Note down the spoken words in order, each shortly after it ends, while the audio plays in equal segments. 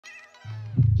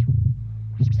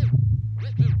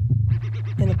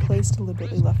space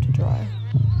deliberately left to dry.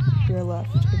 We are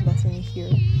left with nothing to hear,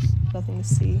 nothing to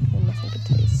see, and nothing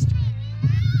to taste.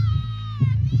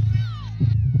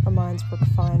 Our minds work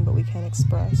fine, but we can't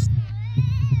express.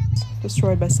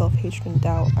 Destroyed by self-hatred and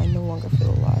doubt, I no longer feel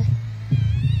alive.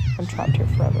 I'm trapped here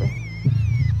forever.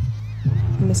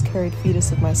 The miscarried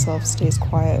fetus of myself stays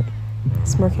quiet,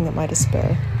 smirking at my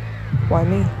despair. Why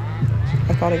me?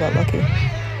 I thought I got lucky.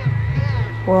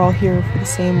 We're all here for the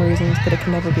same reasons, but it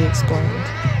can never be explained.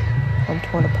 I'm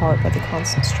torn apart by the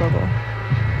constant struggle,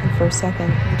 and for a second,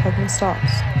 the tugging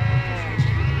stops.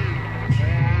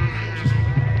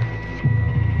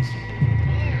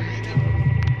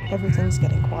 Everything's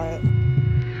getting quiet.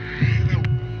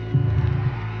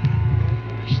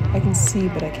 I can see,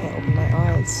 but I can't open my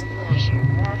eyes.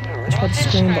 I try to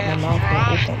scream, but my mouth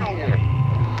won't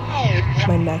open.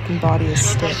 My neck and body is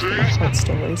stiff, but my heart's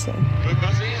still racing.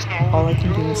 All I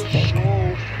can do is think,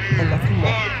 and